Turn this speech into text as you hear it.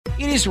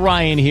It is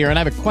Ryan here, and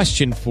I have a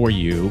question for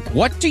you.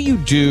 What do you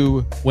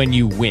do when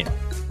you win?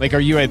 Like, are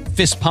you a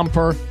fist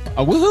pumper,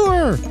 a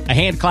woohooer, a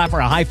hand clapper,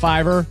 a high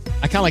fiver?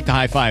 I kind of like the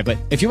high five, but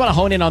if you want to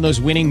hone in on those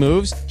winning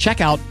moves,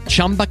 check out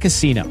Chumba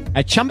Casino.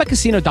 At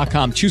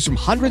ChumbaCasino.com, choose from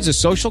hundreds of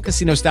social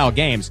casino-style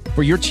games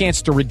for your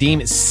chance to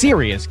redeem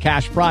serious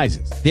cash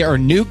prizes. There are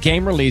new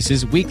game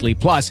releases weekly,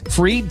 plus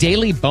free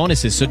daily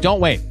bonuses. So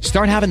don't wait.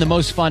 Start having the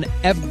most fun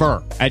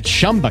ever at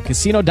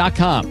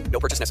ChumbaCasino.com.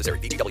 No purchase necessary.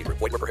 VGW Group.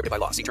 Void where prohibited by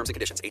law. See terms and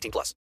conditions. 18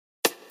 plus.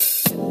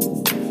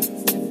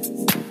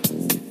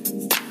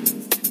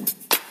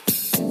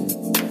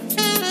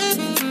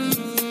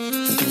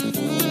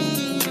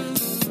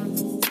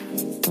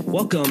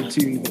 Welcome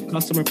to the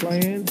Customer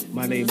Plan.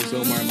 My name is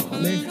Omar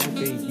Mohammed,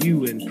 helping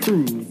you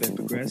improve and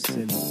progress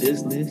in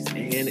business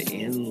and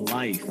in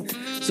life.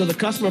 So the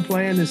Customer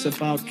Plan is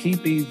about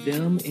keeping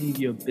them in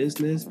your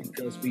business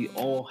because we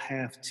all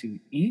have to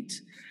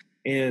eat,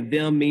 and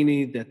them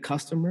meaning the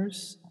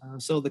customers.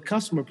 So the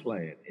Customer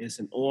Plan is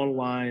an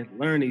online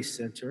learning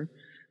center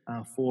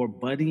for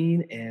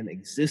budding and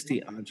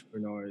existing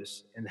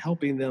entrepreneurs and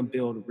helping them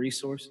build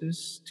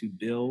resources to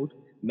build,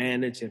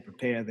 manage, and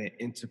prepare their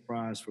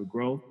enterprise for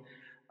growth.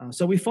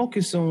 So we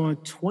focus on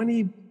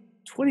 20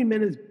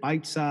 minutes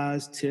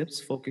bite-sized tips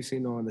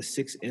focusing on the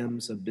 6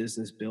 M's of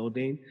business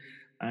building.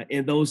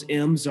 And those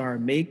M's are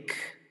make,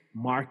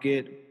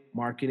 market,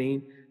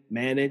 marketing,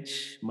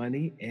 manage,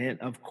 money, and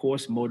of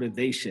course,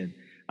 motivation.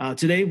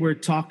 Today, we're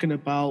talking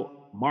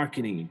about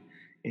marketing.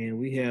 And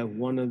we have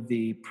one of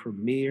the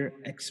premier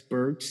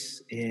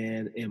experts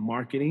in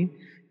marketing,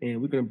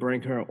 and we're going to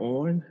bring her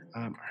on.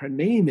 Her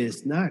name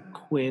is not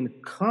Quinn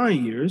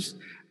Conyers,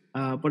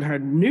 but her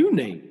new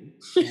name.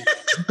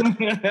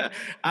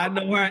 I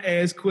know her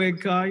as Quinn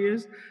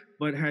Conyers,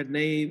 but her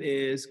name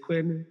is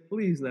Quinn.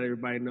 Please let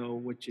everybody know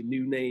what your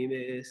new name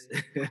is.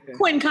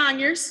 Quinn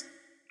Conyers.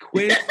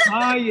 Quinn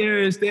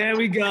Conyers. There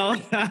we go.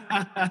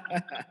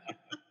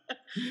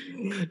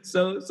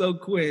 So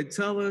Quinn,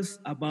 tell us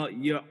about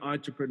your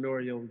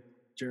entrepreneurial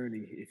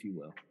journey, if you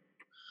will.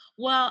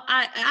 Well,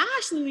 I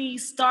actually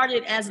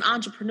started as an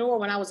entrepreneur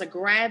when I was a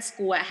grad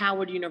school at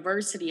Howard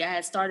University. I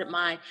had started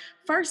my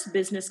first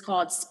business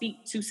called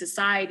Speak to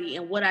Society.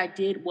 And what I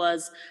did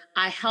was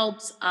I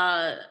helped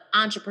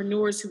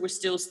entrepreneurs who were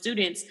still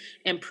students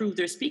improve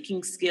their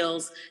speaking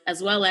skills,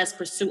 as well as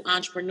pursue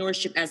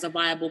entrepreneurship as a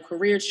viable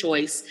career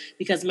choice,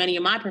 because many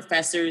of my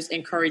professors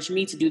encouraged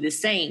me to do the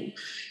same.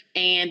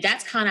 And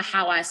that's kind of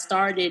how I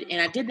started.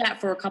 And I did that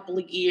for a couple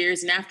of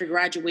years. And after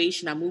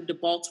graduation, I moved to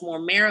Baltimore,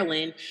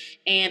 Maryland.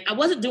 And I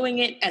wasn't doing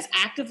it as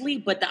actively,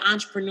 but the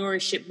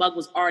entrepreneurship bug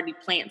was already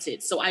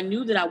planted. So I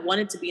knew that I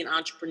wanted to be an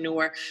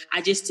entrepreneur.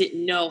 I just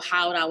didn't know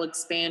how I would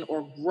expand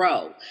or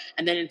grow.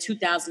 And then in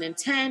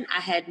 2010, I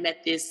had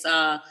met this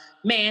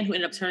man who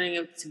ended up turning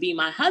out to be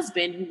my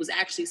husband, who was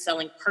actually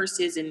selling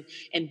purses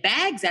and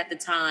bags at the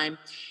time.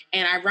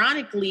 And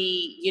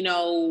ironically,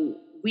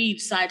 we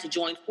decided to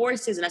join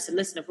forces. And I said,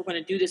 listen, if we're going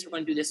to do this, we're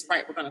going to do this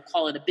right. We're going to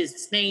call it a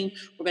business name.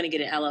 We're going to get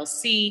an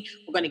LLC.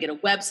 We're going to get a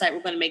website. We're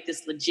going to make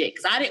this legit.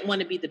 Because I didn't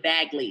want to be the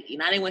bag lady,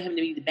 and I didn't want him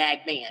to be the bag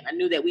man. I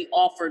knew that we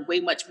offered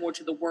way much more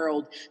to the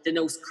world than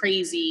those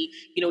crazy,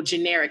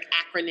 generic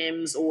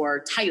acronyms or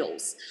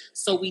titles.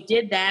 So we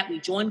did that. We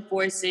joined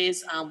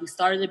forces. We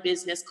started a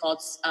business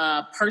called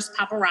Purse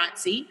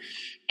Paparazzi.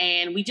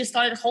 And we just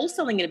started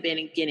wholesaling at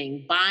the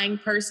beginning, buying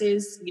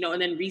purses,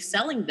 and then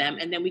reselling them.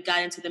 And then we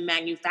got into the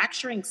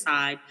manufacturing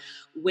side,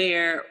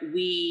 where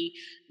we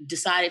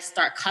decided to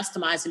start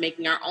customizing,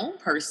 making our own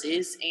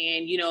purses.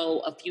 And,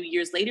 a few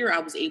years later, I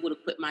was able to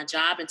quit my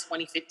job in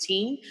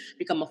 2015,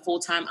 become a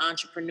full-time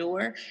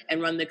entrepreneur,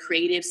 and run the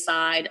creative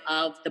side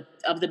of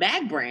the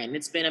bag brand.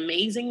 It's been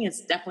amazing.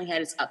 It's definitely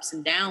had its ups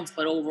and downs,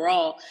 but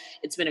overall,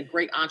 it's been a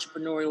great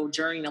entrepreneurial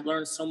journey. And I've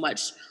learned so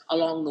much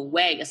along the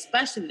way,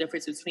 especially the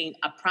difference between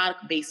a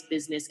product-based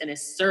business and a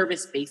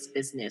service-based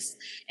business.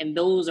 And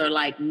those are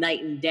like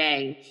night and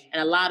day.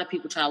 And a lot of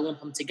people try to lump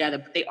them together,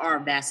 but they are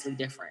vastly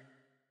different.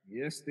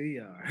 Yes, they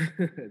are.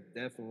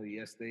 Definitely,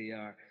 yes, they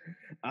are.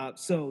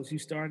 So you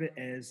started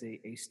as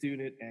a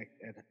student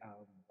at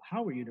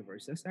Howard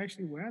University. That's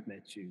actually where I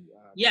met you.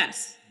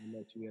 Yes. I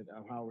met you at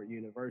Howard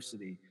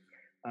University.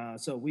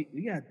 So we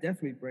got to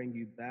definitely bring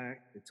you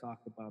back to talk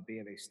about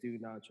being a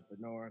student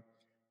entrepreneur.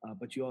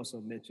 But you also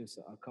mentioned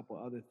a couple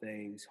other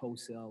things,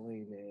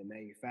 wholesaling and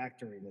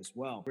manufacturing as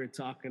well. We're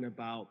talking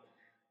about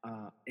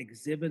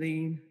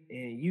exhibiting,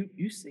 and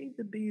you seem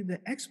to be the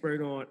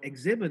expert on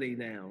exhibiting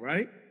now,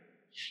 right?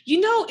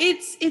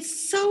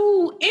 It's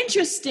so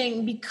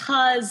interesting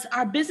because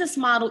our business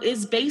model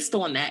is based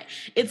on that.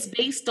 It's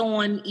based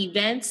on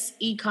events,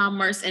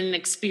 e-commerce, and an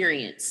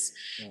experience.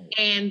 Right.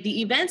 And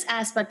the events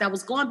aspect, I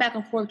was going back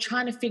and forth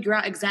trying to figure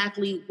out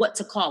exactly what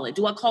to call it.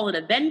 Do I call it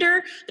a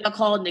vendor? Do I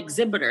call it an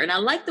exhibitor? And I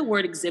like the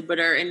word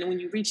exhibitor. And when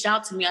you reached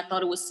out to me, I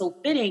thought it was so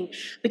fitting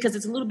because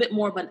it's a little bit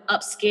more of an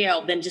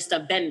upscale than just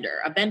a vendor.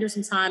 A vendor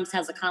sometimes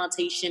has a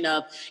connotation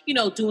of,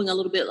 doing a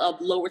little bit of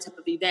lower type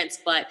of events,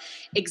 but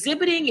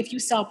exhibiting, if you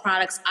sell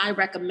products, I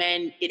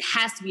recommend it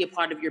has to be a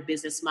part of your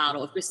business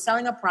model. If you're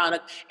selling a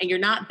product and you're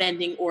not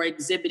vending or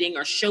exhibiting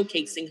or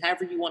showcasing,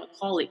 however you want to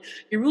call it,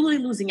 you're really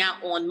losing out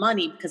on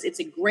money, because it's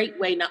a great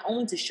way not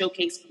only to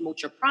showcase,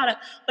 promote your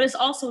product, but it's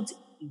also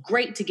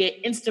great to get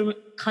instant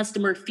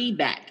customer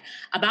feedback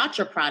about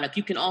your product.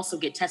 You can also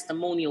get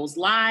testimonials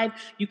live.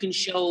 You can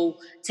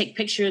take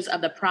pictures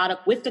of the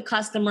product with the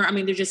customer. I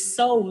mean, there's just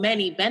so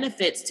many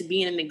benefits to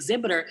being an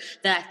exhibitor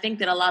that I think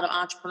that a lot of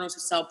entrepreneurs who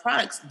sell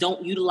products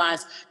don't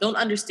utilize, don't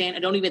understand,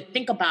 and don't even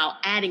think about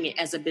adding it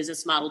as a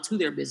business model to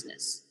their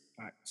business.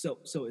 All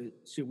right.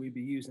 Should we be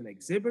using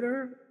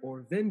exhibitor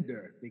or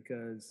vendor?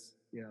 Because,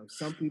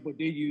 some people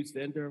do use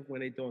vendor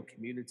when they're doing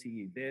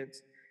community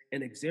events,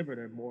 and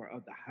exhibitor more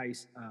of the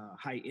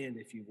high end,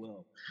 if you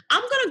will.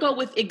 I'm going to go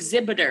with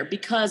exhibitor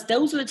because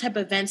those are the type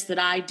of events that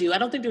I do. I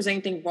don't think there's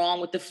anything wrong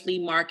with the flea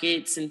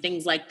markets and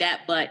things like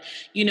that. But,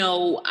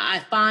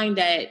 I find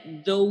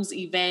that those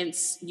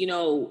events,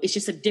 it's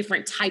just a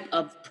different type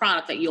of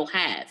product that you'll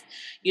have.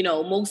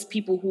 Most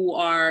people who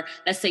are,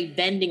 let's say,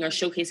 vending or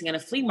showcasing at a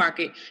flea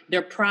market,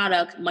 their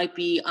product might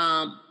be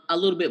a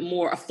little bit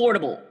more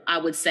affordable, I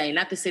would say.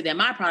 Not to say that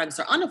my products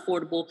are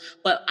unaffordable,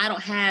 but I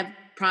don't have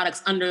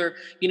products under,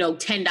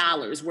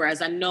 $10.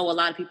 Whereas I know a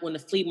lot of people in the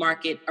flea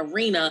market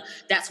arena,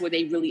 that's where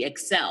they really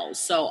excel.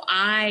 So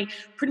I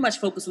pretty much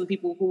focus on the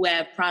people who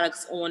have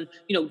products on,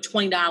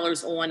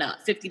 $20, on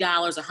 $50,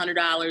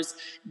 $100.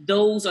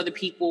 Those are the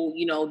people,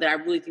 that I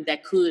really think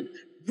that could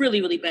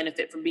really, really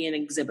benefit from being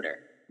an exhibitor.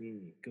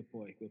 Good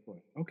point.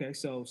 Okay,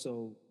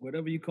 so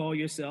whatever you call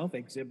yourself,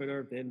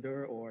 exhibitor,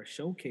 vendor, or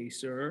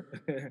showcaser,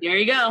 there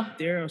you go.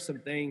 There are some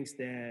things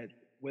that,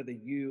 whether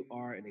you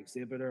are an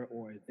exhibitor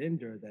or a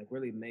vendor, that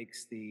really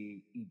makes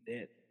the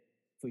event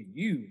for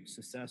you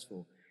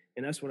successful.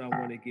 And that's what I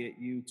want to get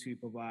you to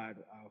provide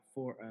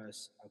for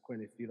us,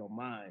 Quinn, if you don't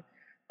mind.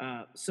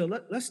 So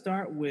let's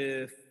start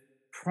with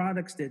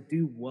products that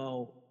do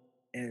well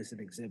as an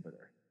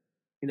exhibitor.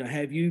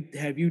 Have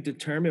you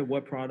determined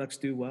what products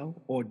do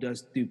well, or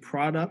do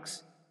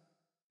products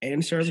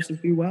and services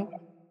do well?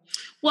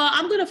 Well,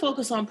 I'm going to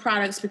focus on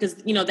products because,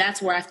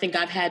 that's where I think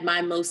I've had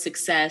my most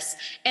success.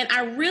 And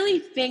I really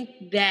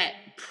think that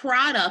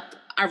product,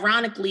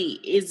 ironically,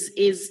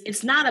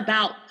 it's not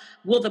about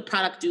will the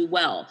product do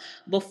well.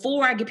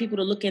 Before I get people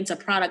to look into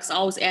products, I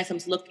always ask them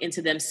to look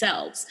into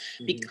themselves,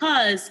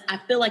 because I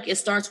feel like it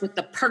starts with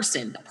the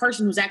person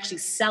who's actually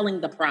selling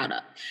the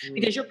product,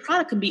 because your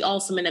product can be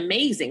awesome and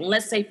amazing.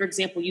 Let's say, for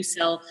example, you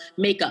sell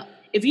makeup.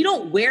 If you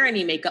don't wear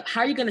any makeup,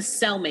 how are you going to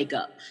sell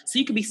makeup? So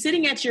you could be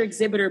sitting at your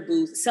exhibitor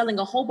booth selling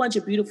a whole bunch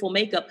of beautiful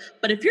makeup,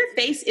 but if your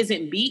face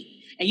isn't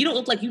beat and you don't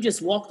look like you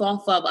just walked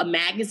off of a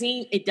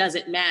magazine, it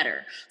doesn't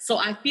matter. So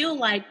I feel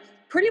like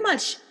pretty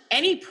much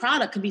any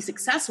product can be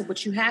successful,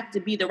 but you have to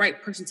be the right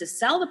person to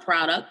sell the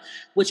product,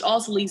 which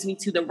also leads me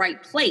to the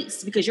right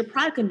place, because your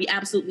product can be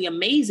absolutely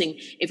amazing.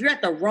 If you're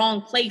at the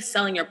wrong place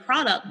selling your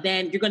product,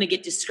 then you're going to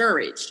get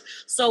discouraged.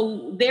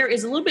 So there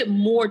is a little bit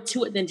more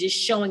to it than just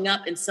showing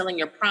up and selling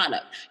your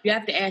product. You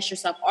have to ask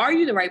yourself, are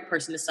you the right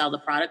person to sell the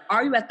product?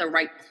 Are you at the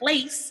right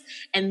place?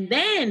 And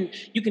then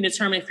you can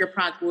determine if your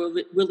product will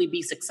really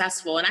be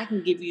successful. And I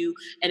can give you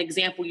an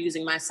example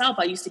using myself.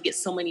 I used to get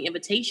so many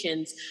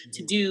invitations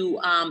to do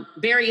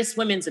various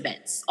women's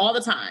events all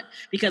the time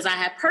because I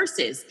had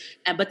purses.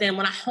 But then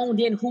when I honed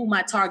in who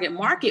my target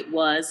market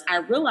was, I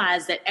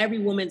realized that every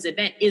women's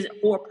event isn't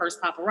for purse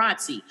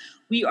paparazzi.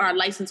 We are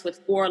licensed with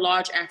 4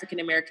 large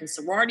African-American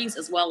sororities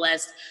as well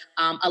as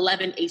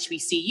 11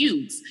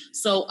 HBCUs.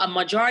 So a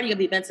majority of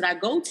the events that I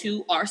go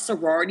to are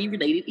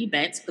sorority-related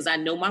events because I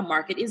know my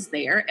market is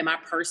there and my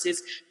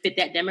purses fit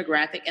that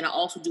demographic. And I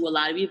also do a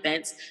lot of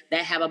events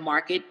that have a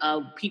market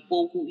of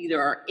people who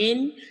either are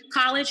in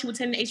college who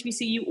attend an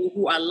HBCU or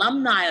who are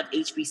alumni of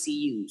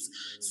HBCUs.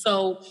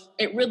 So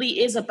it really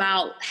is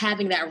about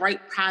having that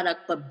right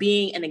product, but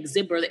being an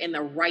exhibitor in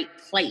the right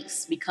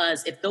place.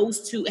 Because if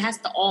those two, it has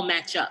to all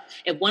match up.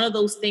 If one of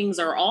those things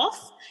are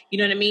off, you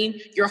know what I mean?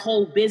 Your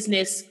whole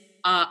business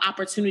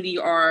opportunity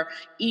or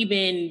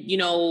even,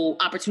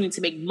 opportunity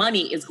to make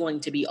money is going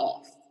to be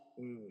off.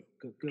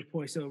 Good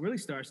point. So it really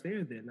starts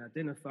there then,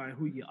 identifying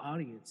who your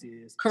audience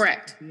is.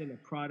 Correct. Being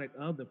a product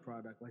of the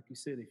product. Like you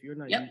said, if you're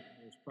not using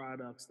those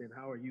products, then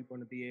how are you going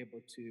to be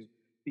able to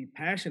be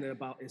passionate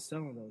about and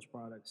selling those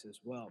products as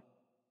well?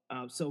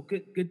 So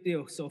good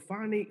deal. So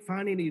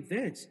finding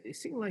events, it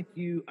seemed like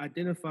you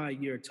identified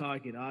your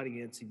target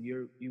audience and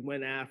you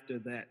went after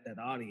that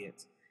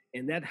audience,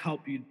 and that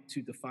helped you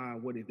to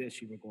define what events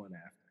you were going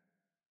after.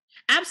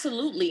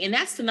 Absolutely. And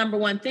that's the number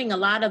one thing. A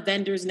lot of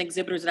vendors and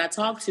exhibitors that I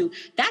talk to,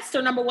 that's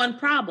their number one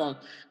problem.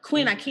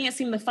 Quinn, I can't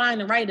seem to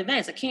find the right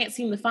events.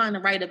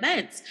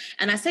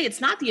 And I say, it's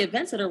not the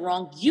events that are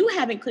wrong. You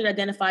haven't clearly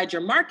identified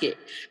your market,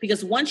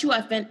 because once you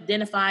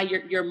identify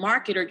your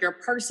market or your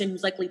person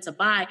who's likely to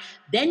buy,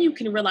 then you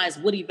can realize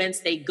what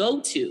events they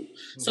go to.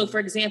 Mm-hmm. So for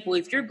example,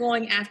 if you're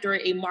going after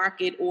a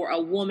market or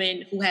a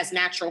woman who has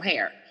natural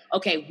hair,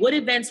 okay, what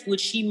events would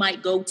she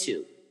might go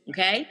to?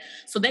 Okay.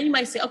 So then you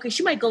might say, okay,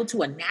 she might go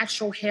to a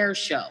natural hair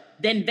show.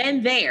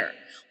 Then there.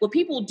 what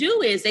people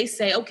do is they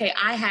say, okay,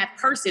 I have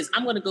purses.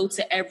 I'm going to go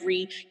to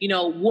every,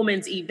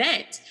 woman's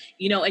event,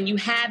 and you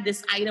have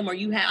this item, or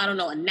you have, I don't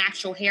know, a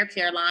natural hair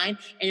care line,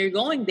 and you're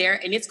going there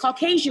and it's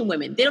Caucasian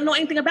women. They don't know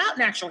anything about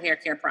natural hair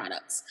care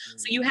products.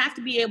 So you have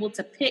to be able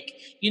to pick,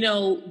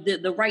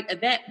 the right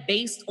event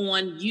based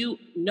on you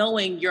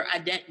knowing your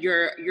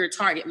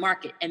target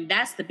market. And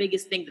that's the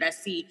biggest thing that I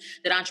see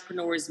that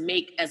entrepreneurs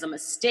make as a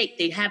mistake.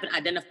 They haven't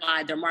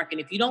identified their market.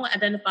 If you don't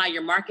identify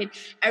your market,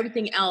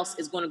 everything else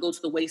is going to go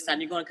to the wayside.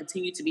 You're going to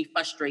continue to be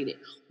frustrated.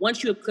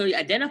 Once you have clearly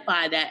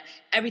identified that,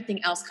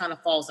 everything else kind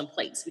of falls in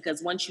place,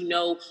 because once you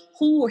know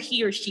who or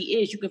he or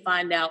she is, you can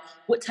find out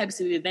what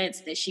types of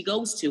events that she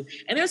goes to.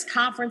 And there's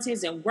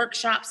conferences and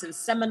workshops and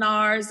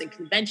seminars and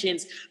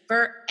conventions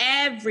for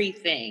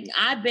everything.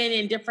 I've been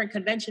in different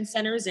convention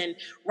centers, and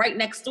right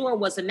next door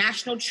was a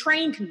national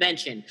train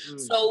convention.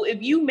 So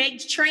if you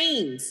make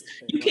trains,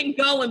 you can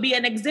go and be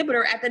an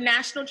exhibitor at the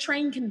National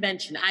Train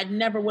Convention. I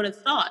never would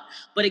have thought.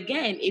 But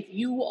again, if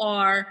you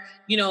are,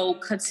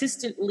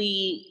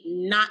 consistently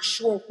not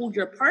sure who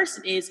your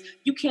person is,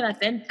 you can't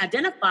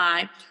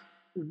identify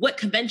what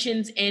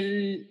conventions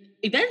and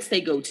events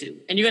they go to.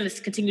 And you're going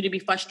to continue to be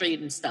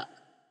frustrated and stuck.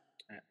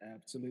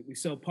 Absolutely.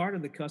 So part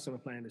of the customer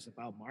plan is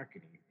about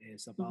marketing.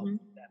 It's about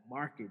that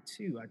market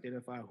too.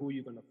 Identify who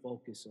you're going to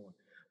focus on,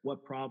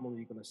 what problem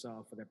you're going to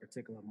solve for that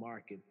particular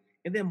market.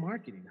 And then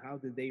marketing, how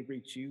do they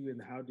reach you and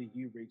how do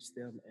you reach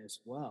them as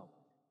well?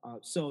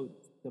 So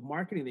the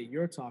marketing that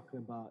you're talking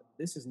about,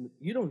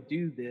 you don't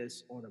do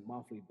this on a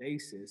monthly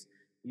basis.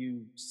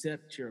 You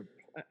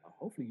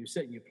hopefully you're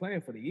setting your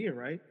plan for the year,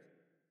 right?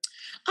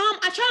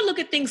 I try to look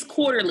at things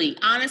quarterly,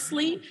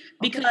 honestly,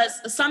 because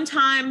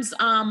sometimes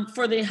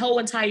for the whole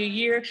entire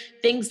year,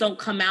 things don't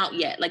come out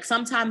yet. Like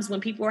sometimes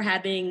when people are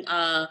having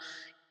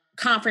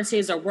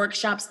conferences or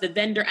workshops, the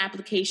vendor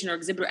application or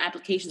exhibitor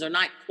applications are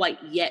not quite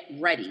yet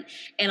ready.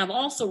 And I've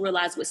also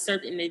realized with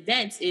certain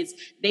events is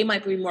they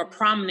might be more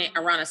prominent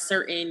around a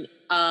certain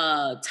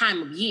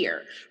time of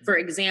year. For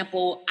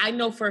example, I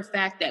know for a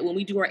fact that when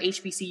we do our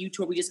HBCU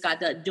tour, we just got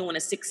done doing a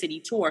 6-city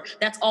tour.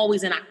 That's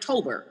always in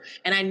October.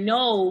 And I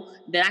know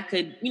that I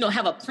could,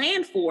 have a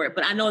plan for it,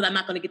 but I know that I'm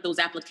not going to get those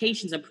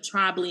applications and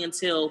probably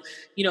until,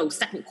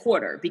 second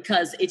quarter,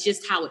 because it's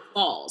just how it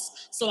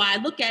falls. So I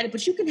look at it,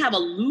 but you can have a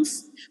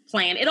loose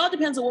plan. It all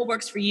depends on what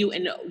works for you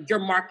and your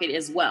market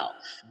as well.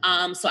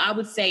 So I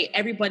would say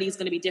everybody's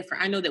going to be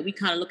different. I know that we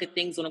kind of look at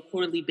things on a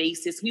quarterly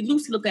basis. We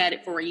loosely look at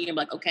it for a year and be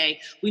like, okay,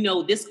 we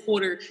know this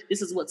quarter, this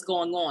is what's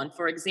going on.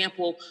 For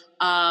example,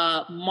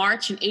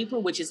 March and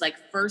April, which is like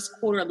first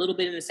quarter, a little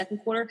bit in the second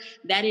quarter,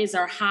 that is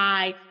our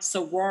high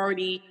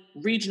sorority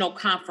regional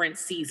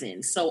conference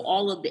season. So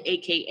all of the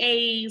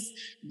AKAs,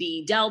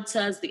 the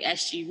Deltas, the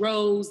SG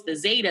Rows, the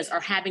Zetas are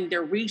having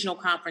their regional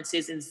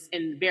conferences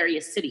in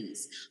various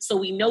cities. So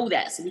we know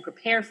that, so we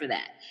prepare for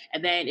that.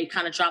 And then it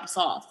kind of drops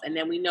off. And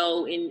then we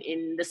know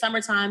in the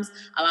summer times,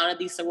 a lot of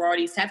these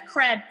sororities have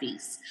crab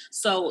feasts.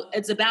 So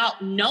it's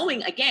about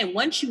knowing, again,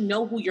 once you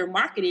know who your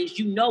market is,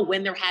 you know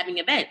when they're having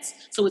events.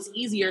 So it's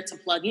easier to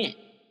plug in.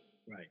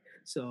 Right.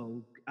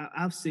 So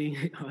I've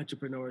seen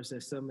entrepreneurs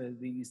at some of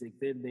these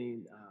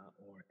vending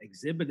or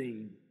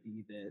exhibiting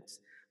events,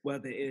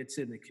 whether it's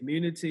in the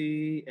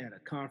community, at a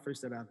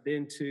conference that I've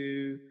been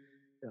to,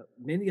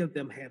 many of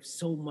them have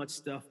so much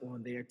stuff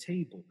on their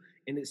table.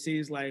 And it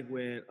seems like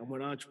when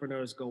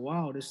entrepreneurs go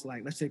out, it's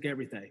like, let's take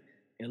everything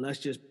and let's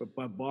just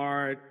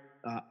bombard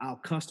our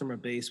customer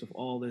base with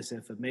all this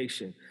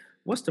information.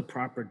 What's the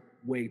proper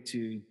way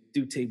to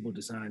do table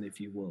design, if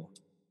you will?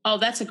 Oh,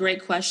 that's a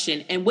great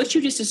question. And what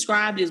you just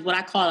described is what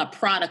I call a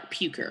product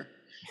puker.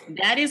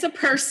 That is a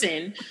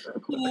person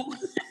who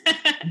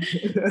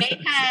they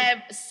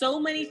have so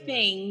many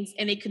things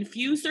and they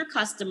confuse their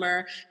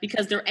customer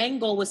because their end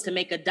goal was to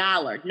make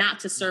 $1, not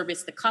to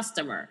service the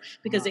customer.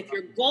 Because if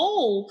your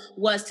goal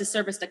was to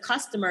service the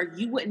customer,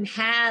 you wouldn't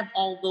have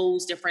all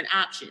those different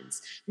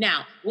options.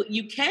 Now, what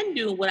you can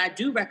do, what I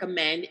do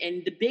recommend,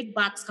 and the big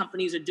box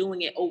companies are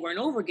doing it over and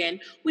over again,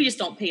 we just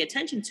don't pay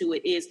attention to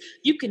it, is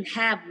you can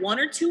have 1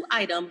 or 2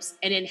 items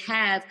and then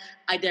have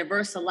a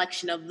diverse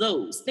selection of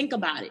those. Think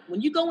about it. When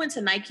you go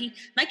into Nike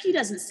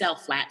doesn't sell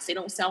flats. They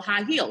don't sell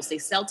high heels. They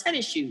sell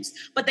tennis shoes,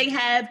 but they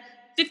have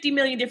 50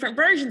 million different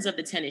versions of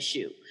the tennis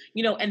shoe,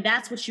 and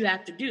that's what you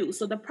have to do.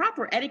 So the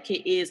proper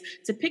etiquette is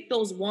to pick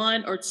those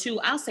 1 or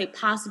 2, I'll say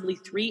possibly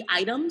 3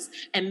 items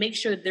and make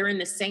sure they're in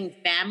the same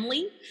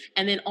family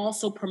and then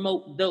also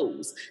promote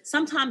those.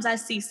 Sometimes I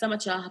see so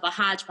much of a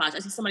hodgepodge. I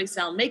see somebody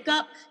selling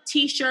makeup,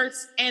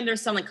 t-shirts, and they're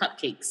selling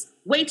cupcakes.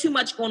 Way too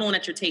much going on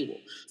at your table.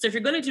 So if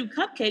you're going to do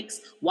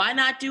cupcakes, why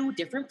not do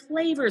different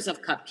flavors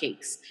of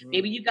cupcakes?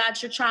 Maybe you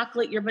got your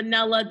chocolate, your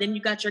vanilla, then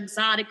you got your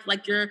exotic,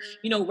 like your,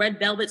 red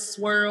velvet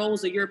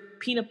swirls or your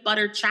peanut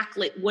butter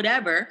chocolate,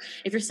 whatever.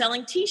 If you're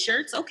selling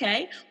t-shirts,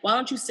 okay, why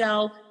don't you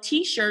sell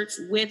t-shirts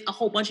with a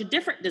whole bunch of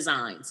different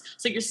designs?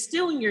 So you're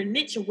still in your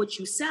niche of what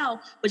you sell,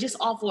 but just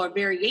offer a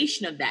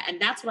variation of that. And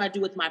that's what I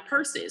do with my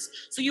purses.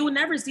 So you will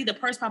never see the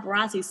purse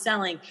paparazzi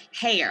selling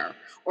hair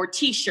or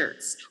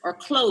t-shirts or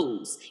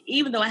clothes.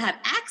 even though I have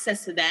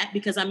access to that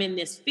because I'm in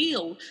this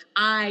field,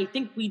 I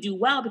think we do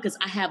well because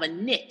I have a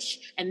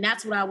niche. And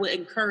that's what I would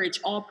encourage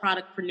all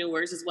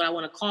productpreneurs, is what I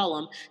want to call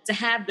them, to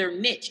have their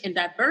niche and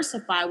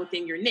diversify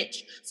within your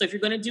niche. So if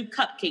you're going to do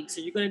cupcakes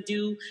or you're going to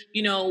do,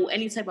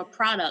 any type of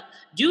product,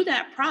 do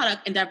that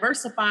product and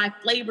diversify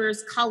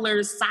flavors,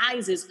 colors,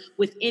 sizes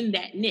within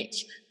that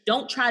niche.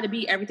 Don't try to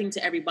be everything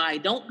to everybody.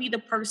 Don't be the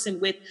person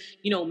with,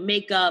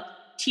 makeup,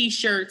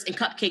 t-shirts, and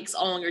cupcakes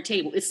all on your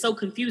table. It's so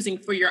confusing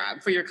for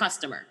your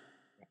customer.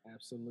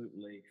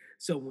 Absolutely.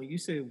 So when you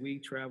say we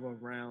travel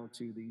around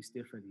to these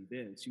different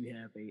events, you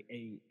have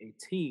a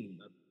team,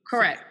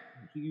 Correct.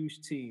 a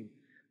huge team.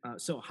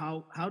 So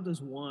how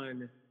does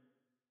one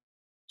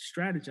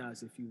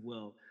strategize, if you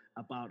will,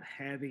 about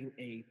having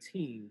a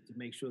team to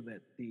make sure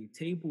that the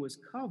table is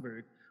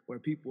covered where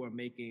people are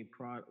making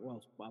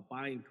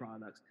buying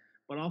products,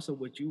 but also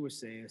what you were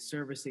saying,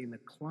 servicing the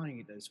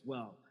client as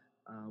well,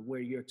 where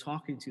you're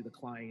talking to the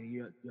client and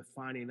you're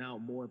finding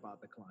out more about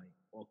the client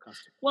or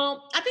customer?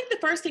 Well, I think the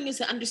first thing is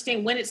to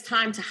understand when it's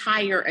time to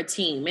hire a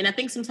team. And I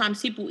think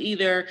sometimes people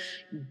either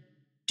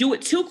do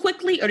it too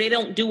quickly or they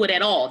don't do it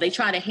at all. They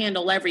try to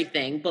handle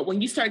everything. But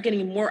when you start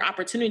getting more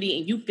opportunity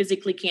and you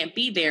physically can't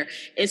be there,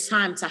 it's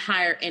time to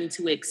hire and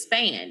to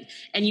expand.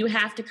 And you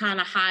have to kind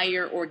of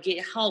hire or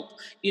get help,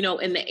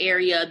 in the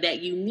area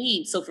that you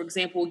need. So for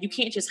example, you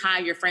can't just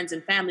hire your friends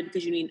and family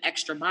because you need an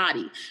extra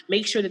body.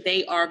 Make sure that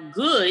they are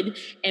good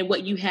in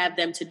what you have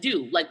them to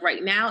do. Like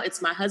right now,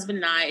 it's my husband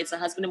and I, it's a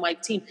husband and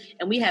wife team,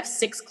 and we have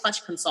 6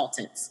 clutch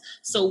consultants.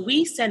 So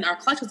we send our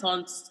clutch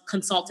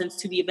consultants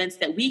to the events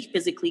that we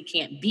physically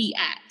can't be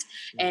at.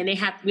 And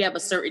we have a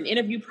certain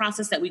interview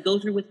process that we go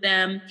through with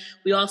them.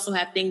 We also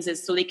have things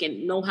so they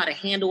can know how to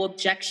handle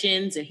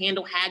objections and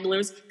handle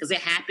hagglers, because it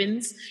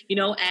happens,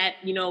 at,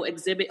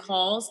 exhibit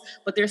halls.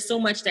 But there's so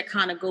much that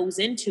kind of goes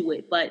into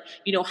it. But,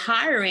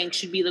 hiring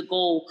should be the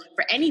goal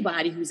for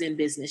anybody who's in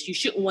business. You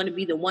shouldn't want to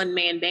be the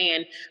one-man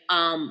band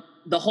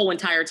the whole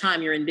entire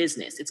time you're in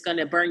business. It's going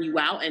to burn you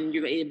out, and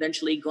you're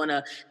eventually going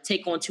to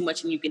take on too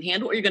much than you can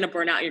handle, or you're going to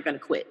burn out and you're going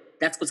to quit.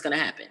 That's what's going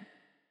to happen.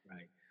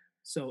 Right.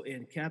 So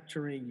in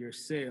capturing your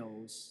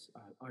sales,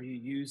 are you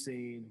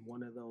using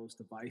one of those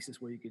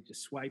devices where you could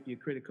just swipe your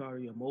credit card or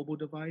your mobile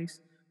device?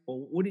 Or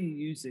what are you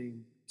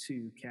using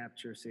to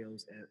capture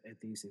sales at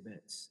these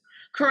events?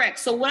 Correct.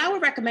 So what I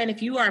would recommend,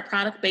 if you are a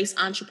product-based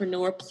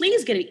entrepreneur,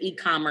 please get an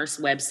e-commerce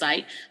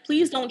website.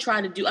 Please don't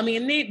try to do,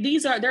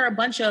 there are a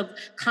bunch of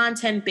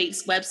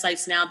content-based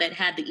websites now that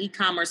have the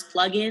e-commerce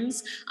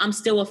plugins. I'm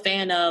still a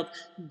fan of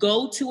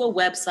go to a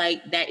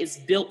website that is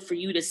built for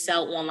you to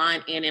sell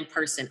online and in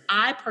person.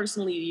 I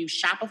personally use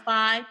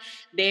Shopify.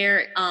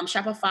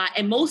 Shopify,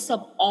 and most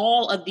of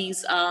all of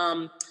these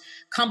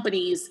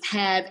companies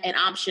have an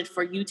option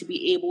for you to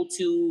be able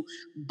to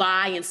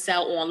buy and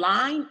sell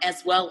online,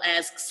 as well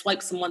as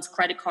swipe someone's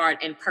credit card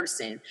in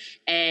person.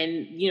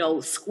 And,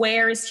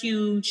 Square is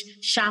huge,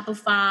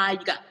 Shopify,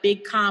 you got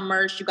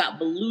BigCommerce, you got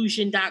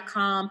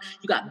Belusion.com,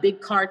 you got Big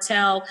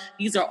Cartel.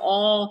 These are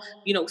all,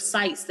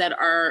 sites that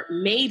are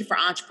made for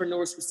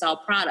entrepreneurs who sell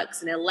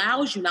products. And it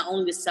allows you not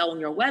only to sell on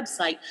your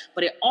website,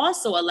 but it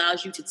also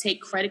allows you to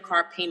take credit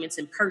card payments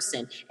in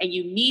person. And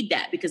you need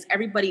that because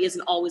everybody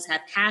doesn't always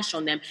have cash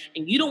on them.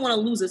 And you don't want to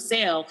lose a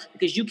sale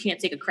because you can't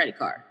take a credit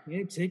card.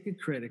 Can't take a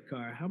credit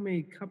card. How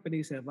many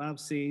companies have I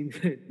seen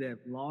that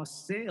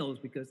lost sales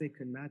because they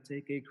could not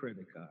take a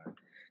credit card?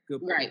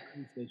 Good point Right.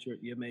 that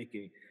you're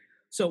making.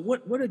 So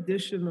what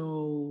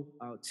additional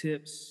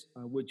tips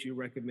would you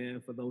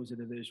recommend for those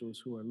individuals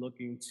who are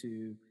looking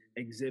to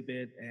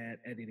exhibit at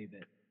an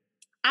event?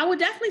 I would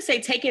definitely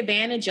say take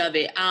advantage of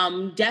it.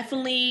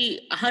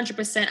 Definitely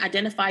 100%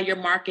 identify your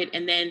market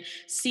and then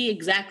see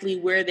exactly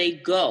where they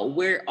go.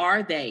 Where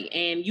are they?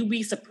 And you'll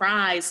be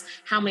surprised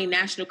how many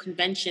national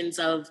conventions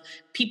of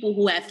people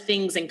who have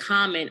things in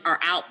common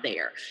are out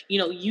there.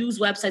 Use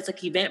websites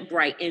like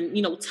Eventbrite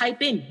and,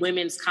 type in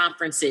women's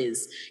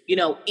conferences,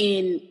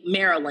 in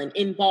Maryland,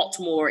 in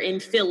Baltimore,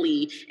 in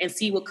Philly, and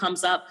see what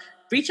comes up.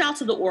 Reach out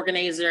to the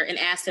organizer and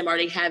ask them, are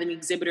they having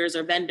exhibitors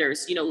or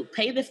vendors?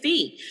 Pay the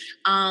fee.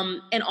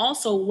 And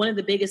also, one of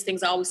the biggest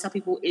things I always tell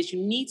people is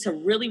you need to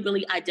really,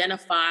 really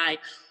identify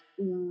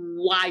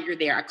why you're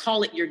there. I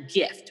call it your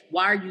gift.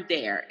 Why are you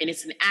there? And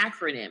it's an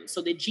acronym.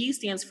 So the G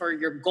stands for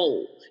your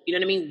goal. You know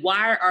what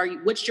I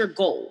mean? What's your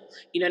goal?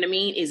 You know what I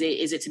mean? Is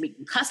it to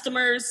make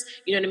customers?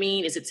 You know what I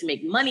mean? Is it to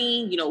make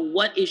money?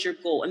 What is your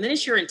goal? And then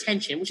it's your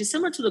intention, which is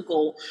similar to the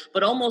goal,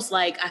 but almost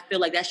like, I feel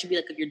like that should be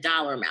like your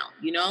dollar amount,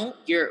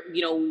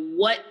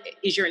 what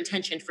is your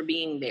intention for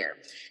being there?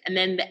 And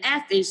then the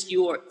F is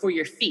for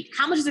your fee.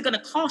 How much is it going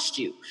to cost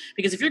you?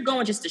 Because if you're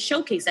going just to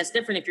showcase, that's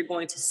different if you're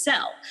going to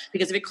sell.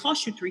 Because if it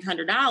costs you $300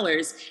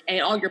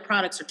 and all your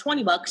products are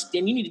 $20,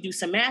 then you need to do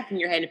some math in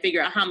your head and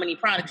figure out how many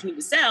products you need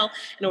to sell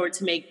in order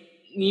to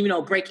make,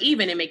 break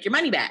even and make your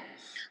money back.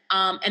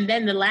 And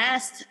then the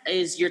last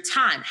is your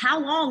time. How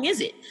long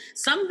is it?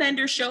 Some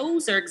vendor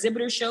shows or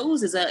exhibitor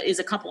shows is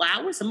a couple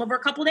hours, some of them are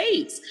a couple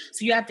days.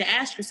 So you have to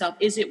ask yourself,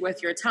 is it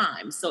worth your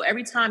time? So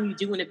every time you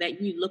do an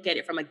event, you look at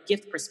it from a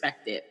gift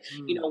perspective.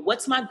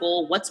 What's my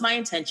goal? What's my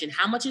intention?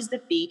 How much is the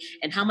fee?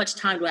 And how much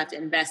time do I have to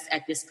invest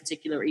at this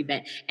particular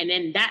event? And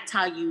then that's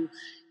how you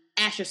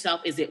ask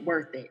yourself, is it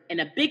worth it? And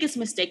the biggest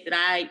mistake that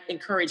I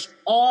encourage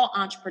all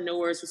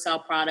entrepreneurs who sell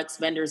products,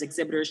 vendors,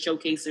 exhibitors,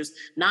 showcasers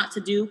not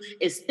to do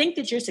is think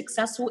that you're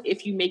successful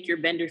if you make your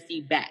vendor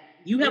fee back.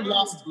 You have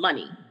lost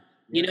money,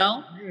 You do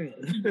not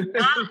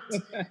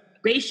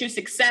base your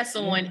success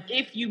on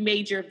if you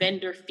made your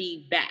vendor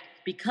fee back,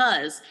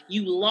 because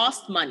you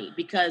lost money.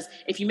 Because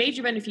if you made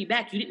your vendor fee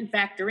back, you didn't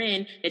factor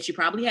in that you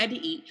probably had to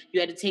eat,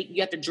 you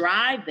have to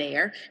drive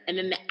there, and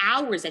then the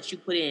hours that you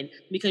put in,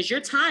 because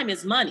your time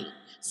is money.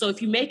 So if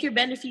you make your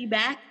vendor fee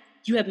back,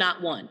 you have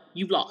not won.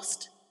 You've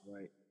lost.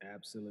 Right.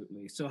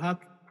 Absolutely. So how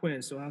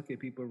can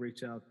people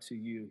reach out to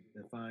you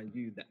and find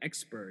you, the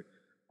expert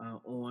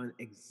on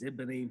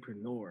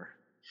Exhibitingpreneur?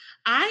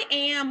 I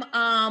am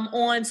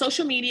on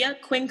social media,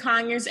 Quinn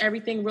Conyers,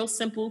 everything real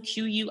simple,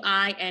 Quinn,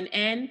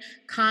 Conyers,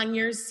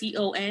 Conyers.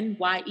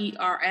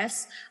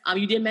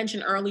 You did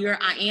mention earlier,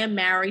 I am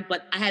married,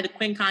 but I had the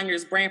Quinn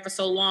Conyers brand for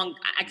so long,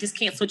 I just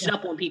can't switch it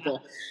up on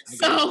people.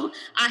 So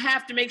I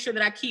have to make sure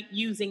that I keep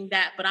using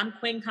that, but I'm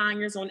Quinn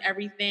Conyers on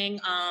everything,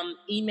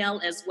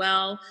 email as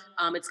well.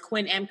 It's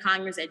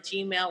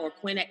QuinnMConyers@gmail or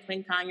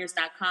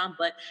Quinn@QuinnConyers.com.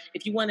 But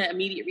if you want an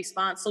immediate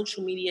response,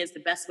 social media is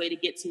the best way to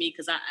get to me,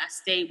 because I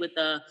stay with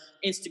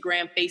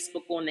Instagram,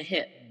 Facebook on the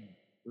hip.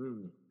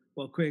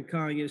 Well, Quinn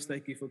Conyers,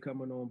 thank you for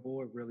coming on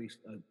board. Really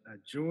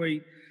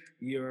enjoyed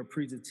your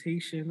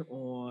presentation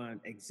on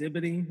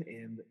exhibiting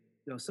and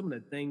some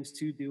of the things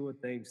to do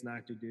and things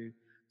not to do.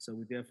 So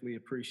we definitely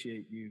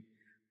appreciate you.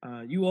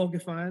 You all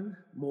can find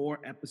more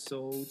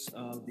episodes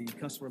of the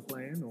Customer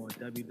Plan on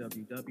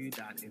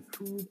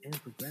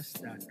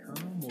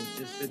www.improveandprogress.com, or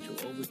just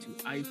venture over to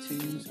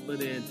iTunes, put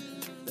in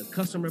the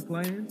Customer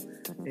Plan,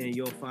 and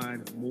you'll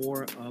find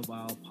more of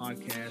our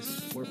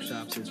podcast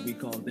workshops, as we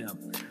call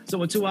them.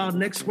 So until our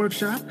next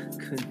workshop,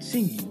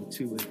 continue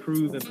to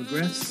improve and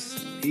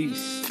progress.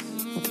 Peace.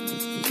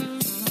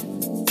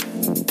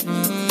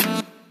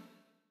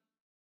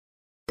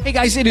 Hey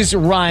guys, it is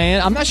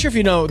Ryan. I'm not sure if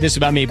you know this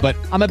about me, but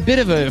I'm a bit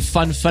of a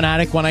fun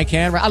fanatic when I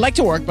can. I like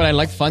to work, but I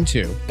like fun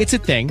too. It's a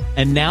thing.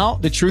 And now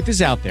the truth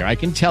is out there. I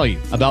can tell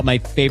you about my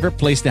favorite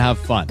place to have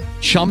fun.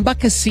 Chumba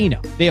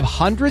Casino. They have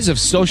hundreds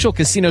of social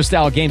casino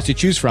style games to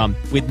choose from,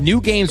 with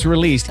new games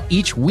released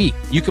each week.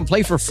 You can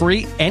play for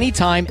free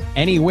anytime,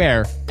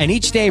 anywhere. And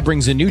each day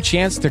brings a new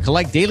chance to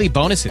collect daily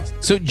bonuses.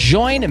 So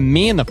join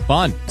me in the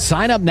fun.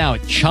 Sign up now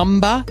at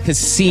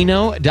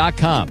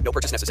ChumbaCasino.com. No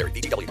purchase necessary.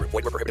 VGW Group.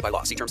 Void where prohibited by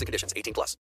law. See terms and conditions. 18+.